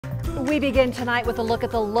We begin tonight with a look at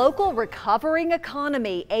the local recovering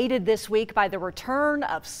economy, aided this week by the return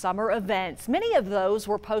of summer events. Many of those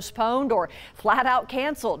were postponed or flat out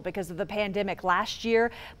canceled because of the pandemic last year,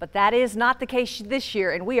 but that is not the case this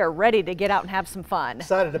year, and we are ready to get out and have some fun.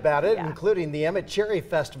 Excited about it, including the Emmett Cherry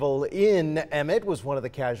Festival in Emmett was one of the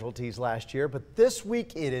casualties last year, but this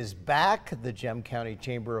week it is back. The Gem County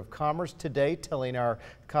Chamber of Commerce today telling our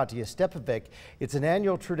Katya Stepovic it's an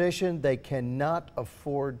annual tradition they cannot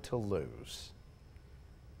afford to lose.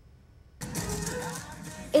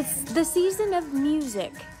 It's the season of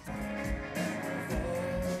music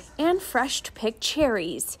and fresh picked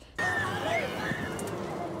cherries.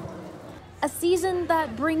 A season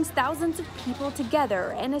that brings thousands of people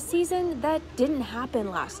together, and a season that didn't happen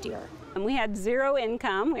last year. And we had zero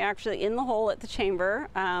income. We were actually in the hole at the chamber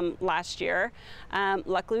last year.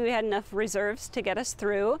 Luckily, we had enough reserves to get us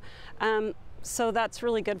through. So that's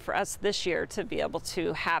really good for us this year to be able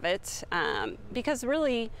to have it, because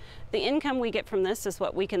really the income we get from this is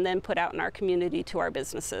what we can then put out in our community to our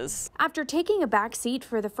businesses. After taking a back seat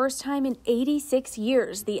for the first time in 86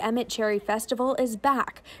 years, the Emmett Cherry Festival is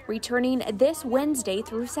back, returning this Wednesday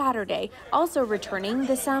through Saturday. Also returning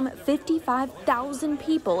the some 55,000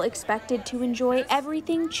 people expected to enjoy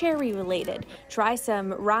everything cherry related, try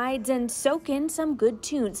some rides and soak in some good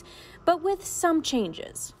tunes, but with some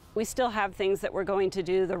changes. We still have things that we're going to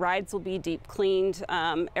do. The rides will be deep cleaned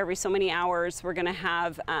every so many hours. We're going to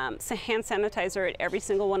have hand sanitizer at every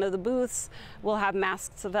single one of the booths. We'll have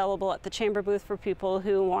masks available at the chamber booth for people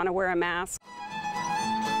who want to wear a mask.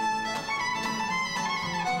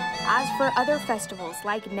 As for other festivals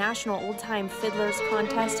like National Old Time Fiddlers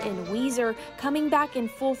Contest and Weezer, coming back in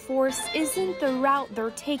full force isn't the route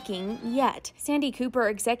they're taking yet. Sandy Cooper,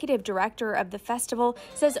 executive director of the festival,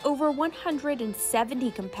 says over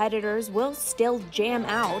 170 competitors will still jam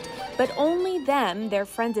out, but only them, their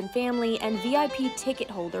friends and family, and VIP ticket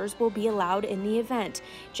holders will be allowed in the event.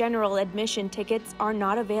 General admission tickets are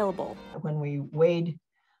not available. When we weighed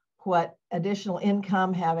what additional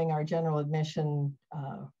income having our general admission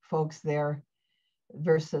folks there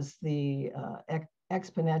versus the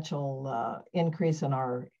exponential increase in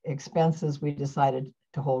our expenses, we decided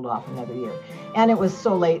to hold off another year. And it was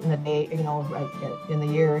so late in the day, in the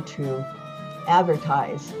year to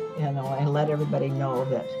advertise, and let everybody know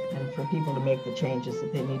that, and for people to make the changes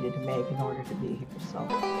that they needed to make in order to be here. So.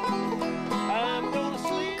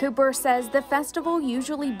 Cooper says the festival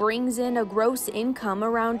usually brings in a gross income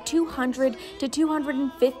around $200,000 to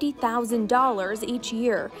 $250,000 each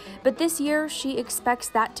year, but this year she expects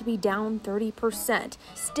that to be down 30%.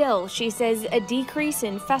 Still, she says a decrease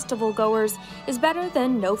in festival goers is better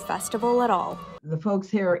than no festival at all. The folks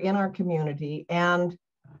here in our community and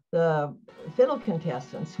the fiddle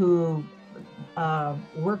contestants who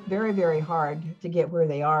work very, very hard to get where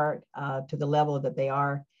they are, to the level that they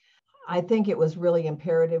are, I think it was really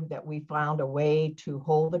imperative that we found a way to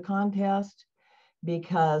hold the contest,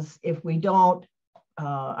 because if we don't,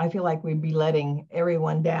 I feel like we'd be letting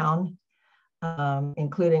everyone down,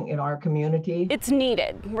 including in our community. It's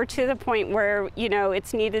needed. We're to the point where,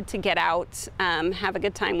 it's needed to get out, have a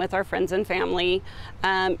good time with our friends and family,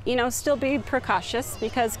 still be precautious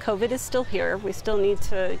because COVID is still here. We still need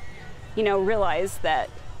to, realize that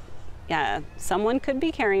someone could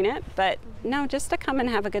be carrying it, but no, just to come and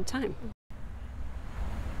have a good time.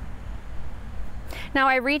 Now,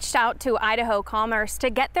 I reached out to Idaho Commerce to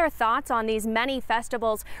get their thoughts on these many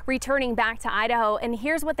festivals returning back to Idaho, and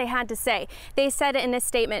here's what they had to say. They said in a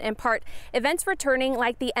statement, in part, events returning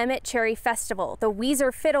like the Emmett Cherry Festival, the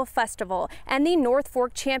Weezer Fiddle Festival, and the North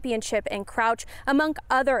Fork Championship in Crouch, among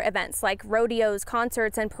other events like rodeos,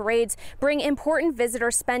 concerts, and parades, bring important visitor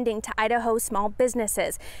spending to Idaho small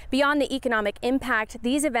businesses. Beyond the economic impact,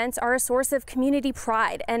 these events are a source of community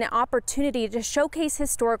pride and an opportunity to showcase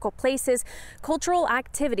historical places, cultural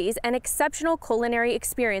activities, and exceptional culinary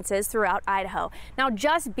experiences throughout Idaho. Now,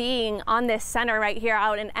 just being on this center right here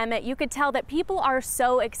out in Emmett, you could tell that people are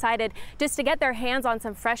so excited just to get their hands on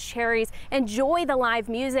some fresh cherries, enjoy the live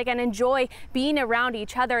music, and enjoy being around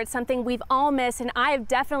each other. It's something we've all missed, and I've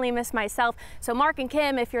definitely missed myself. So Mark and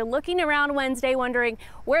Kim, if you're looking around Wednesday wondering,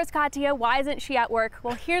 where's Katya? Why isn't she at work?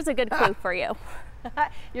 Well, here's a good clue for you.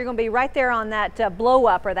 You're going to be right there on that blow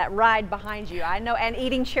up or that ride behind you. I know, and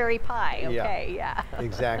eating cherry pie. Okay, yeah.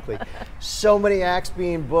 Exactly. So many acts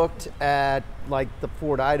being booked at like the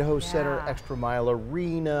Ford Idaho Center, Extra Mile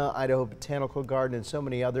Arena, Idaho Botanical Garden, and so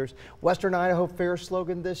many others. Western Idaho Fair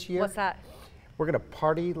slogan this year. What's that? We're going to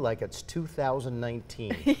party like it's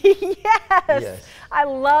 2019. Yes, I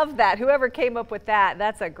love that. Whoever came up with that,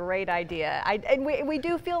 that's a great idea. And we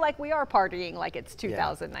do feel like we are partying like it's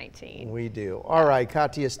 2019. We do. All right,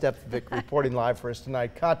 Katya Stepvic reporting live for us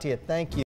tonight. Katya, thank you.